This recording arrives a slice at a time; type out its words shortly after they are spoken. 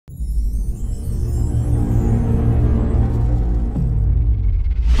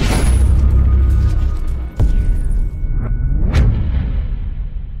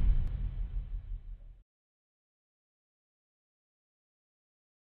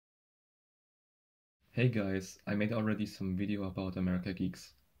Hey guys, I made already some video about America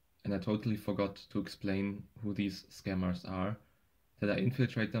Geeks, and I totally forgot to explain who these scammers are, that I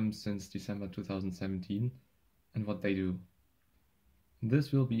infiltrate them since December 2017, and what they do.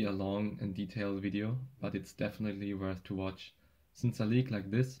 This will be a long and detailed video, but it's definitely worth to watch, since a leak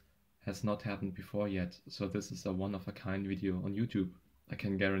like this has not happened before yet, so this is a one-of-a-kind video on YouTube, I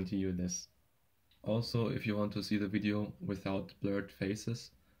can guarantee you this. Also, if you want to see the video without blurred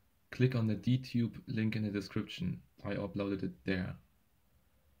faces, click on the DTube link in the description. I uploaded it there.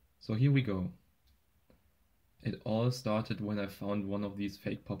 So here we go. It all started when I found one of these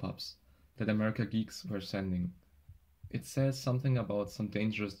fake pop-ups that America Geeks were sending. It says something about some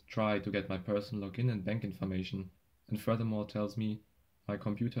dangerous try to get my personal login and bank information, and furthermore tells me my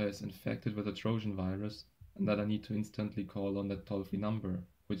computer is infected with a Trojan virus and that I need to instantly call on that toll-free number,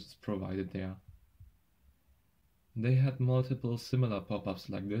 which is provided there. They had multiple similar pop-ups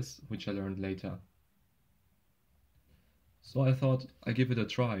like this, which I learned later. So I thought I'd give it a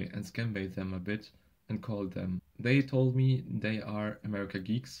try and scambait them a bit and called them. They told me they are America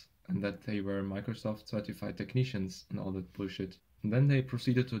Geeks and that they were Microsoft certified technicians and all that bullshit. And then they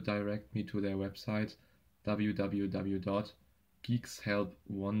proceeded to direct me to their website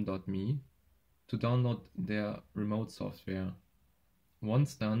www.geekshelp1.me to download their remote software.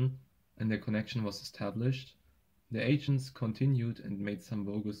 Once done and their connection was established, the agents continued and made some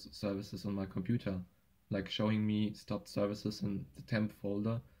bogus services on my computer, like showing me stopped services in the temp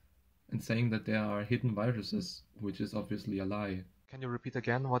folder and saying that there are hidden viruses, which is obviously a lie. Can you repeat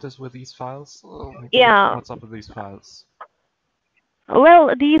again what is with these files? Yeah, What's up with these files?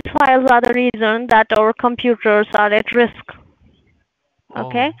 well, these files are the reason that our computers are at risk.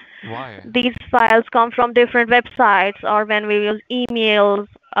 Okay, Oh, why? these files come from different websites or when we use emails,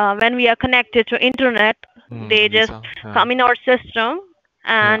 when we are connected to internet, they just Lisa, yeah. come in our system,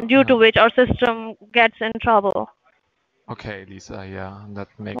 and due to which our system gets in trouble. Okay, Lisa, yeah, that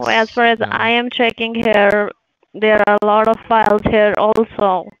makes Well, as far as I am checking here, there are a lot of files here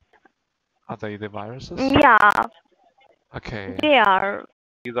also. Are they the viruses? Yeah, Okay. they are.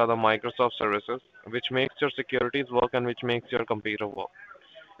 These are the Microsoft services which makes your securities work and which makes your computer work.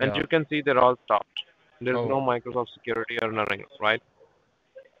 And Yeah. you can see they're all stopped. There's Oh. no Microsoft security or nothing, right?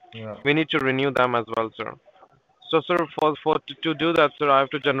 Yeah. We need to renew them as well, sir. So, sir, to do that, sir, I have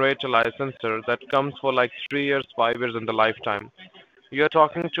to generate a license, sir, that comes for like 3 years, 5 years in the lifetime. You're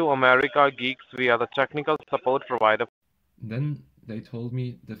talking to America Geeks. We are the technical support provider. Then they told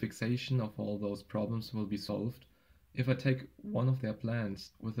me the fixation of all those problems will be solved if I take one of their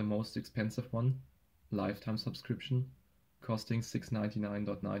plans with the most expensive one, lifetime subscription, costing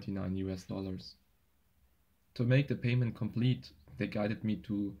 $699.99 US. To make the payment complete, they guided me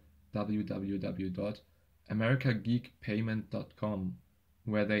to www.americageekpayment.com,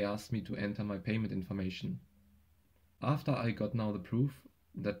 where they asked me to enter my payment information. After I got now the proof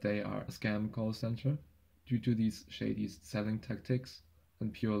that they are a scam call center, due to these shady selling tactics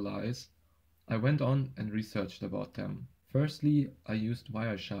and pure lies, I went on and researched about them. Firstly, I used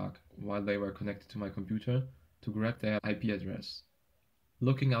Wireshark while they were connected to my computer to grab their IP address.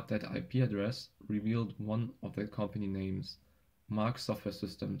 Looking up that IP address revealed one of their company names, Mark Software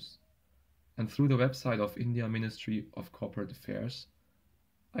Systems, and through the website of India Ministry of Corporate Affairs,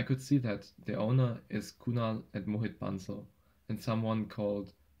 I could see that the owner is Kunal and Mohit Bansal and someone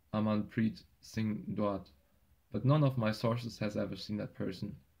called Amanpreet Singh Dwat, but none of my sources has ever seen that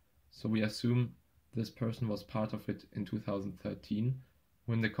person, so we assume this person was part of it in 2013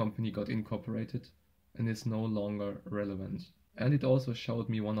 when the company got incorporated and is no longer relevant. And it also showed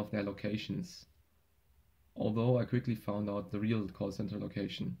me one of their locations, although I quickly found out the real call center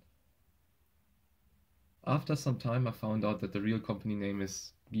location. After some time I found out that the real company name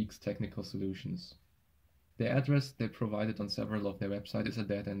is Geeks Technical Solutions. The address they provided on several of their websites is a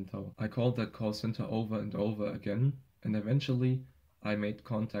dead end though. I called that call center over and over again, and eventually I made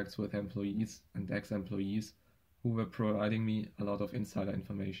contacts with employees and ex-employees who were providing me a lot of insider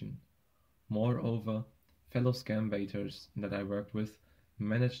information. Moreover, fellow scambaiters that I worked with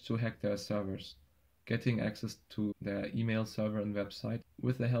managed to hack their servers, getting access to their email server and website.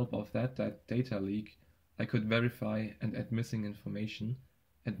 With the help of that data leak, I could verify and add missing information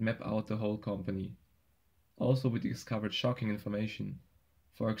and map out the whole company. Also, we discovered shocking information.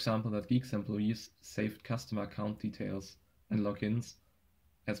 For example, that Geeks employees saved customer account details and logins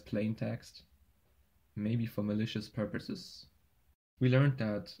as plain text, maybe for malicious purposes. We learned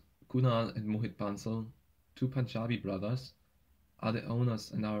that Kunal and Mohit Bansal, two Punjabi brothers, are the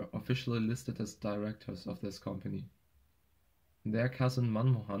owners and are officially listed as directors of this company. Their cousin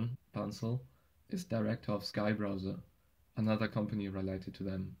Manmohan Bansal is director of Sky Browser, another company related to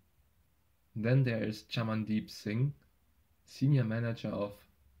them. Then there is Chamandeep Singh, Senior Manager of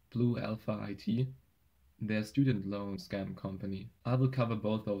Blue Alpha IT, their student loan scam company. I will cover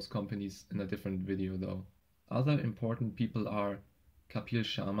both those companies in a different video though. Other important people are Kapil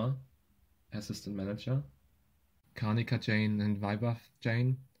Sharma, Assistant Manager, Karnika Jain and Vaibhav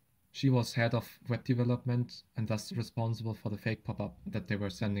Jain. She was head of web development and thus responsible for the fake pop-up that they were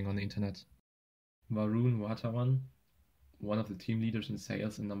sending on the internet. Varun Wathawan, one of the team leaders in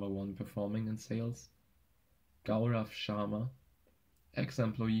sales and #1 performing in sales. Gaurav Sharma,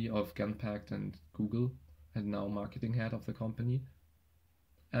 ex-employee of Genpact and Google and now marketing head of the company.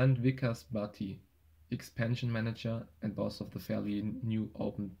 And Vikas Bhatti, expansion manager and boss of the fairly new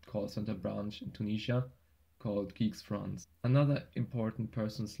open call center branch in Tunisia called Geeks France. Another important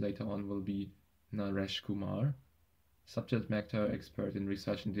persons later on will be Naresh Kumar, subject matter expert in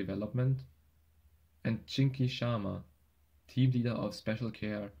research and development, and Chinky Sharma, team leader of special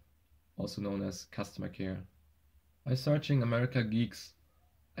care, also known as customer care. By searching America Geeks,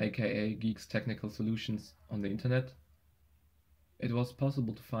 aka Geeks Technical Solutions, on the internet, it was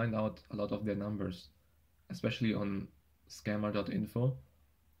possible to find out a lot of their numbers, especially on scammer.info,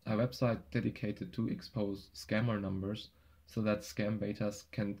 a website dedicated to expose scammer numbers so that scambaiters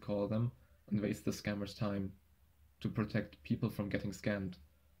can call them and waste the scammers' time to protect people from getting scammed.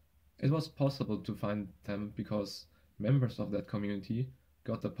 It was possible to find them because members of that community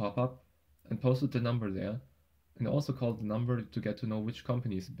got the pop-up and posted the number there, and also called the number to get to know which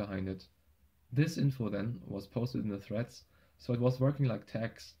company is behind it. This info then was posted in the threads, so it was working like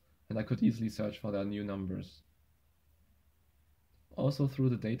tags, and I could easily search for their new numbers. Also through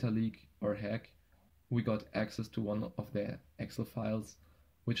the data leak or hack, we got access to one of their Excel files,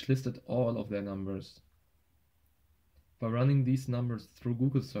 which listed all of their numbers. By running these numbers through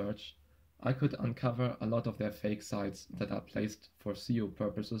Google search, I could uncover a lot of their fake sites that are placed for SEO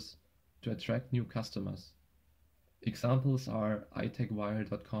purposes to attract new customers. Examples are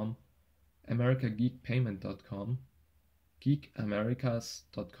itechwire.com, americageekpayment.com,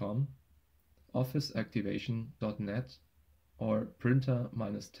 geekamericas.com, officeactivation.net, or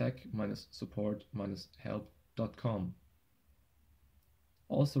printer-tech-support-help.com.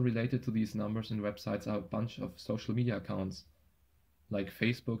 Also related to these numbers and websites are a bunch of social media accounts like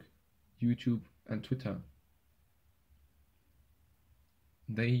Facebook, YouTube, and Twitter.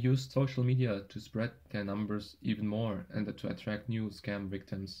 They used social media to spread their numbers even more and to attract new scam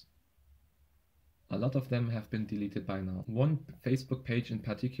victims. A lot of them have been deleted by now. One Facebook page in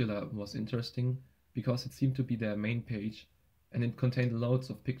particular was interesting because it seemed to be their main page, and it contained loads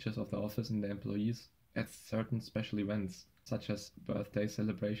of pictures of the office and the employees at certain special events, such as birthday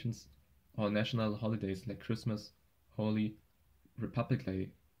celebrations or national holidays like Christmas, Holi, Republic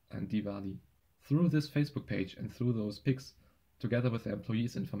Day, and Diwali. Through this Facebook page and through those pics, together with the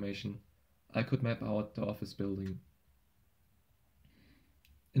employees' information, I could map out the office building.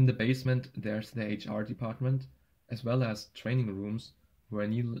 In the basement there's the HR department, as well as training rooms where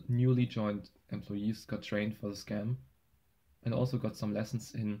newly joined employees got trained for the scam, and also got some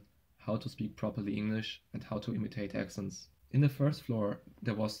lessons in how to speak properly English and how to imitate accents. In the first floor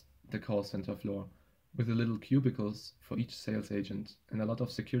there was the call center floor, with the little cubicles for each sales agent and a lot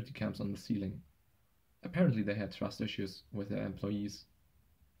of security cams on the ceiling. Apparently they had trust issues with their employees.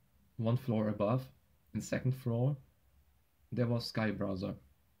 One floor above, in second floor, there was Sky Browser,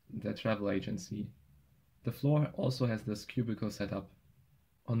 their travel agency. The floor also has this cubicle setup.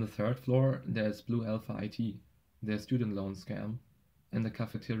 On the third floor there's Blue Alpha IT, their student loan scam, and the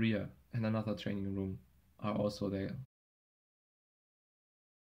cafeteria and another training room are also there.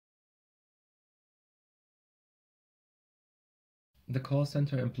 The call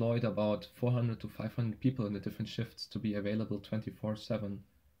center employed about 400 to 500 people in the different shifts to be available 24/7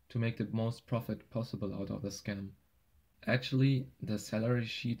 to make the most profit possible out of the scam. Actually, the salary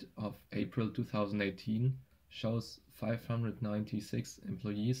sheet of April 2018 shows 596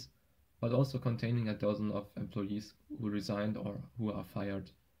 employees, but also containing a dozen of employees who resigned or who are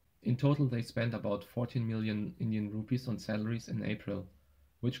fired. In total, they spent about 14 million Indian rupees on salaries in April,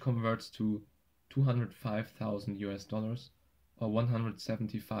 which converts to 205,000 US dollars or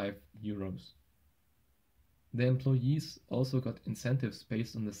 175 euros. The employees also got incentives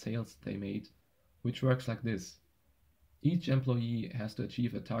based on the sales they made, which works like this. Each employee has to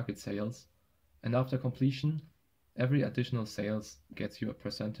achieve a target sales, and after completion, every additional sales gets you a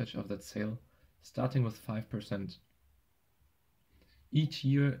percentage of that sale, starting with 5%. Each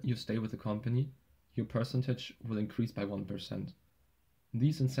year you stay with the company, your percentage will increase by 1%.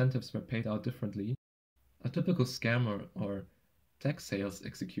 These incentives were paid out differently. A typical scammer or tech sales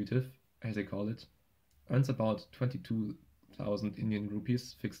executive, as they call it, earns about 22,000 Indian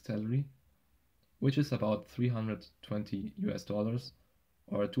rupees fixed salary, which is about 320 US dollars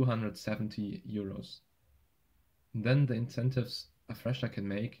or 270 euros. Then the incentives a fresher can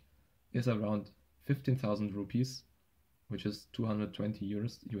make is around 15,000 rupees, which is 220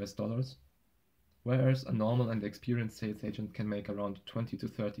 US dollars, whereas a normal and experienced sales agent can make around 20 to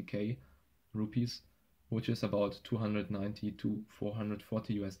 30k rupees, which is about 290 to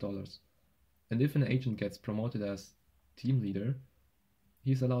 440 US dollars. And if an agent gets promoted as team leader,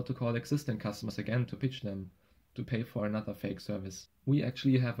 he's allowed to call existing customers again to pitch them to pay for another fake service. We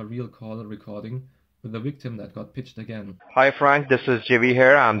actually have a real call recording with a victim that got pitched again. Hi Frank, this is Jivi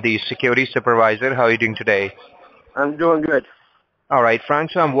here. I'm the security supervisor. How are you doing today? I'm doing good. Alright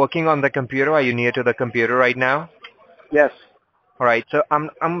Frank, so I'm working on the computer. Are you near to the computer right now? Yes. Alright, so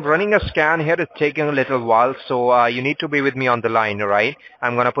I'm running a scan here. It's taking a little while, so you need to be with me on the line, alright?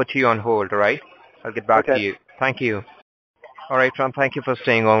 I'm going to put you on hold, alright? I'll get back to you. Thank you. Alright Frank, thank you for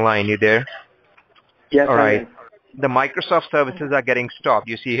staying online. You there? Yes, alright. The Microsoft services are getting stopped.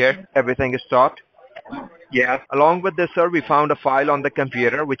 You see here? Everything is stopped. Yeah. Along with this, sir, we found a file on the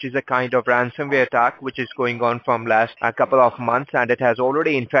computer, which is a kind of ransomware attack, which is going on from last a couple of months, and it has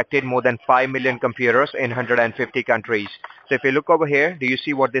already infected more than 5 million computers in 150 countries. So if you look over here, do you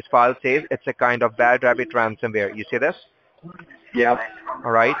see what this file says? It's a kind of bad rabbit ransomware. You see this? Yeah.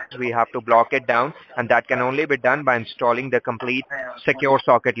 All right. We have to block it down, and that can only be done by installing the complete secure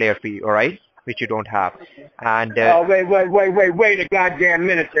socket layer fee, all right? Which you don't have. And wait a goddamn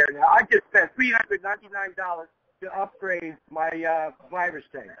minute there now. I just spent $399 to upgrade my virus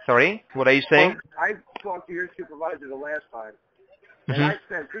thing. Sorry? What are you saying? I talked to your supervisor the last time, and I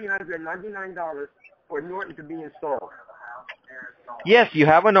spent $399 for Norton to be installed. Yes, you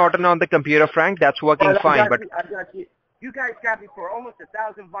have a Norton on the computer, Frank. That's working fine, but I got you. You guys got me for almost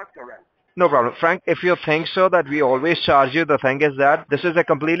 $1,000 already. no problem. Frank, if you think so that we always charge you, the thing is that this is a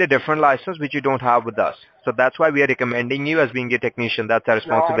completely different license which you don't have with us. So that's why we are recommending you as being a technician. That's our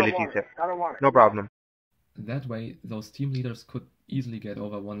responsibility, sir. I don't want it. No problem. That way, those team leaders could easily get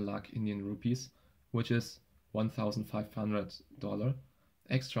over 1 lakh Indian rupees, which is $1,500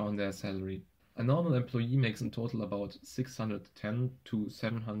 extra on their salary. A normal employee makes in total about 610 to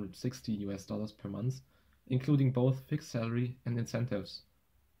 760 US dollars per month, including both fixed salary and incentives.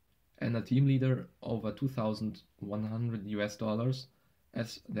 And a team leader over 2,100 US dollars,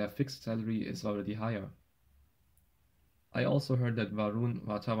 as their fixed salary is already higher. I also heard that Varun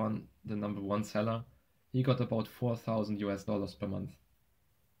Vatawan, the #1 seller, he got about 4,000 US dollars per month.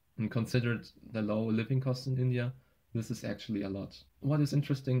 And considered the low living costs in India, this is actually a lot. What is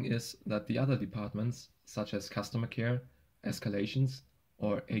interesting is that the other departments, such as customer care, escalations,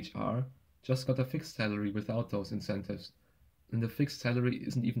 or HR, just got a fixed salary without those incentives. And the fixed salary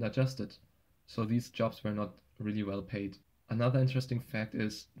isn't even adjusted, so these jobs were not really well paid. Another interesting fact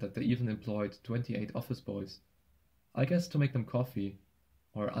is that they even employed 28 office boys, I guess to make them coffee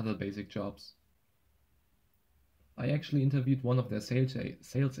or other basic jobs. I actually interviewed one of their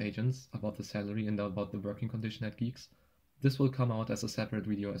sales agents about the salary and about the working condition at Geeks. This will come out as a separate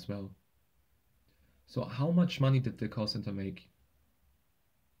video as well. So how much money did the call center make?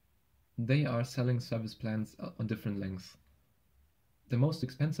 They are selling service plans on different lengths. The most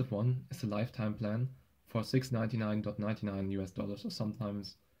expensive one is a lifetime plan for $699.99 US dollars, or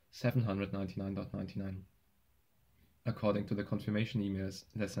sometimes $799.99. According to the confirmation emails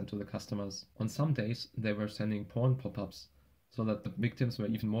they sent to the customers. On some days they were sending porn pop-ups so that the victims were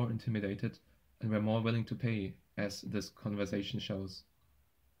even more intimidated and were more willing to pay, as this conversation shows.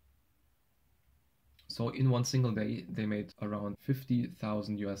 So in one single day they made around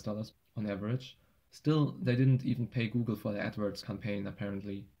 50,000 US dollars on average. Still, they didn't even pay Google for their AdWords campaign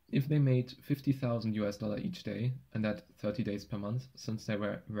apparently. If they made 50,000 US dollars each day, and that 30 days per month, since they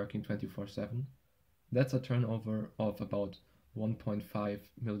were working 24/7, that's a turnover of about 1.5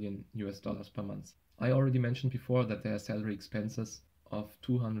 million US dollars per month. I already mentioned before that their salary expenses of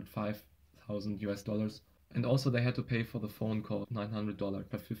 205,000 US dollars, and also they had to pay for the phone call $900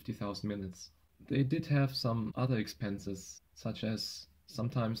 per 50,000 minutes. They did have some other expenses, such as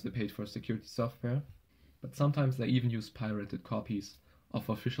sometimes they paid for security software, but sometimes they even used pirated copies of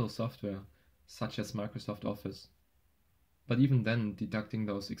official software, such as Microsoft Office. But even then, deducting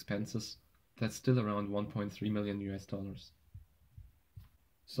those expenses, that's still around 1.3 million US dollars.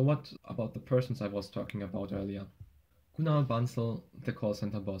 So what about the persons I was talking about earlier? Kunal Bansal, the call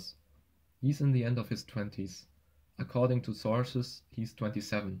center boss. He's in the end of his 20s. According to sources, he's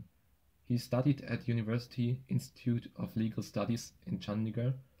 27. He studied at University Institute of Legal Studies in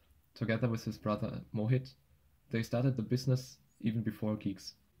Chandigarh. Together with his brother Mohit, they started the business even before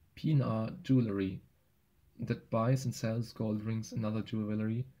Geeks. P&R Jewelry, that buys and sells gold rings and other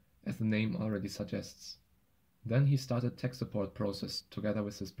jewelry, as the name already suggests. Then he started tech support process together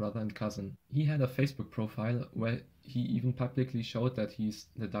with his brother and cousin. He had a Facebook profile where he even publicly showed that he's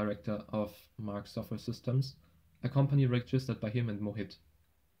the director of Mark Software Systems, a company registered by him and Mohit.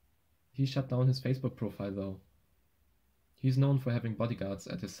 He shut down his Facebook profile though. He's known for having bodyguards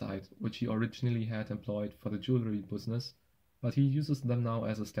at his side, which he originally had employed for the jewelry business, but he uses them now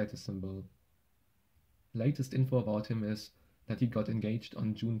as a status symbol. Latest info about him is that he got engaged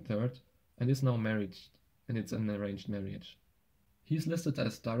on June 3rd and is now married, and it's an arranged marriage. He's listed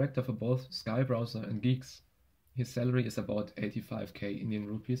as director for both Sky Browser and Geeks. His salary is about 85k Indian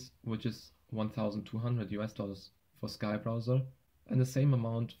rupees, which is $1,200 for Sky Browser, and the same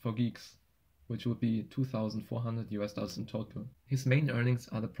amount for Geeks, which would be $2,400 in total. His main earnings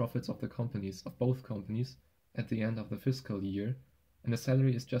are the profits of both companies at the end of the fiscal year, and the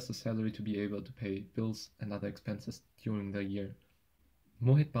salary is just a salary to be able to pay bills and other expenses during the year.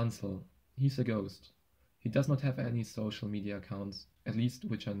 Mohit Bansal, he's a ghost. He does not have any social media accounts, at least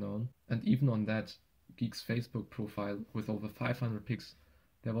which are known, and even on that Geek's Facebook profile with over 500 pics,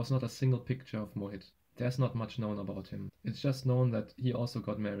 there was not a single picture of Mohit. There's not much known about him. It's just known that he also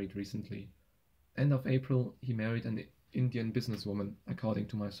got married recently. End of April, he married an Indian businesswoman, according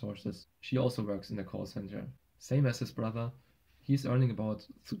to my sources. She also works in a call center. Same as his brother, he's earning about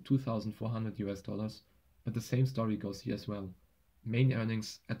 $2,400, but the same story goes here as well. Main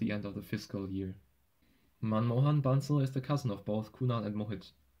earnings at the end of the fiscal year. Manmohan Bansal is the cousin of both Kunal and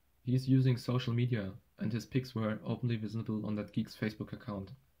Mohit. He is using social media, and his pics were openly visible on that Geek's Facebook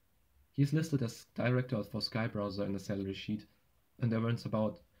account. He is listed as director for Sky Browser in the salary sheet, and earns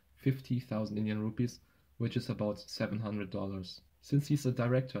about 50,000 Indian rupees, which is about $700. Since he's a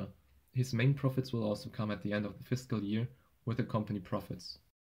director, his main profits will also come at the end of the fiscal year with the company profits.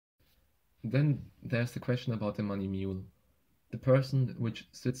 Then there's the question about the money mule, the person which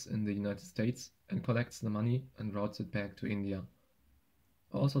sits in the United States and collects the money and routes it back to India.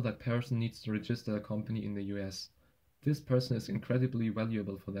 Also, that person needs to register a company in the US. This person is incredibly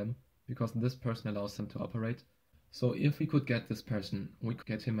valuable for them because this person allows them to operate. So if we could get this person, we could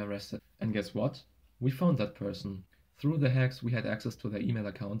get him arrested. And guess what? We found that person. Through the hacks we had access to their email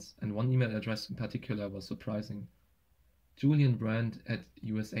accounts, and one email address in particular was surprising. Julian Brand at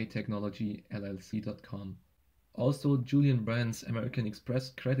usatechnologyllc.com. Also, Julian Brand's American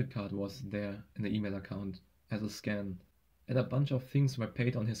Express credit card was there in the email account as a scan, and a bunch of things were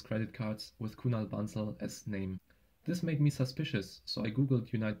paid on his credit cards with Kunal Bansal as name. This made me suspicious, so I googled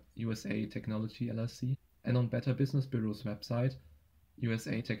USA Technology LLC, and on Better Business Bureau's website,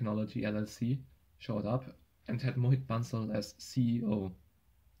 USA Technology LLC showed up and had Mohit Bansal as CEO.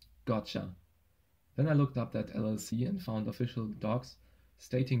 Gotcha. Then I looked up that LLC and found official docs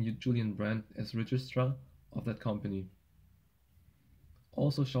stating Julian Brand as registrar of that company.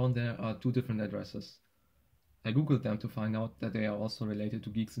 Also shown there are two different addresses. I googled them to find out that they are also related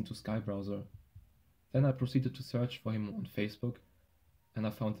to Geeks into Sky Browser. Then I proceeded to search for him on Facebook, and I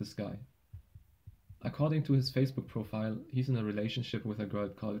found this guy. According to his Facebook profile, he's in a relationship with a girl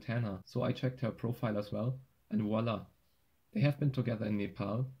called Hannah, so I checked her profile as well, and voila! They have been together in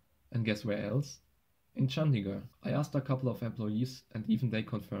Nepal, and guess where else? In Chandigarh. I asked a couple of employees, and even they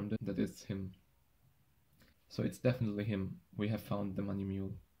confirmed that it's him. So it's definitely him. We have found the money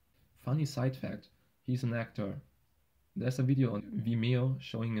mule. Funny side fact, he's an actor. There's a video on Vimeo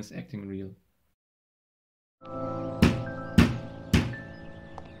showing his acting reel.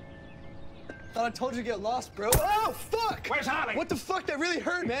 Thought I told you to get lost, bro. Oh, fuck! Where's Holly? What the fuck? That really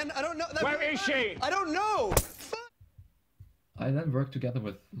hurt, man. I don't know. That Where really is hurt. she? I don't know. Fuck! I then worked together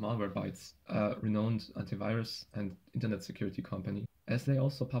with Malwarebyte, a renowned antivirus and internet security company, as they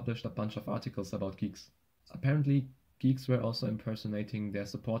also published a bunch of articles about Geeks. Apparently, Geeks were also impersonating their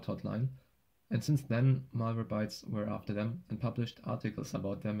support hotline, and since then, Malwarebytes were after them and published articles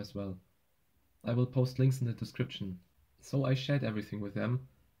about them as well. I will post links in the description. So I shared everything with them,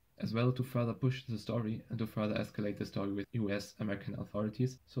 as well to further push the story and to further escalate the story with US American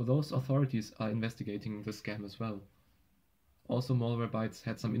authorities, so those authorities are investigating the scam as well. Also, Malwarebytes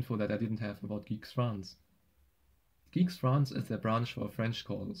had some info that I didn't have about Geeks France. Geeks France is their branch for French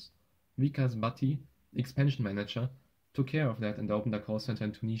calls. Vikas Bhatti, the expansion manager, took care of that and opened a call center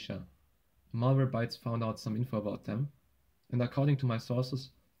in Tunisia. Malwarebytes found out some info about them, and according to my sources,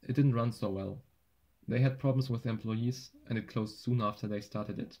 it didn't run so well. They had problems with employees, and it closed soon after they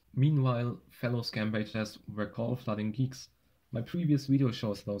started it. Meanwhile, fellow scambaiters were call flooding Geeks. My previous video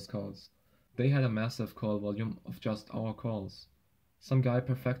shows those calls. They had a massive call volume of just our calls. Some guy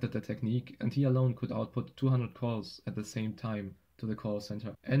perfected the technique, and he alone could output 200 calls at the same time to the call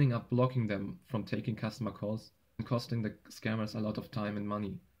center, ending up blocking them from taking customer calls and costing the scammers a lot of time and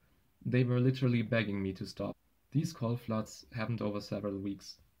money. They were literally begging me to stop. These call floods happened over several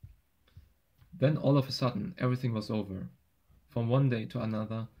weeks. Then all of a sudden, everything was over. From one day to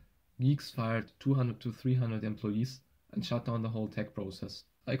another, Geeks fired 200 to 300 employees and shut down the whole tech process.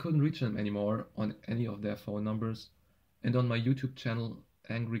 I couldn't reach them anymore on any of their phone numbers, and on my YouTube channel,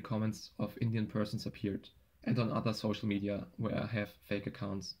 angry comments of Indian persons appeared, and on other social media where I have fake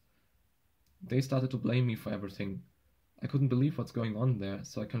accounts. They started to blame me for everything. I couldn't believe what's going on there,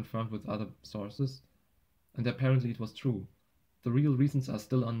 so I confirmed with other sources, and apparently it was true. The real reasons are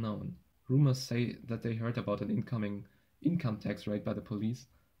still unknown. Rumors say that they heard about an incoming income tax raid by the police,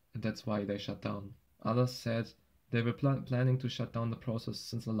 and that's why they shut down. Others said they were planning to shut down the process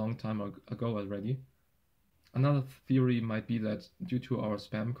since a long time ago already. Another theory might be that due to our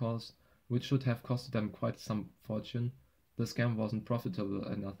spam calls, which should have costed them quite some fortune, the scam wasn't profitable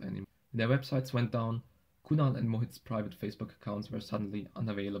enough anymore. Their websites went down, Kunal and Mohit's private Facebook accounts were suddenly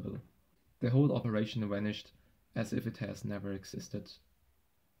unavailable. The whole operation vanished as if it has never existed.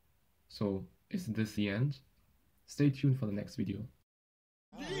 So, is this the end? Stay tuned for the next video.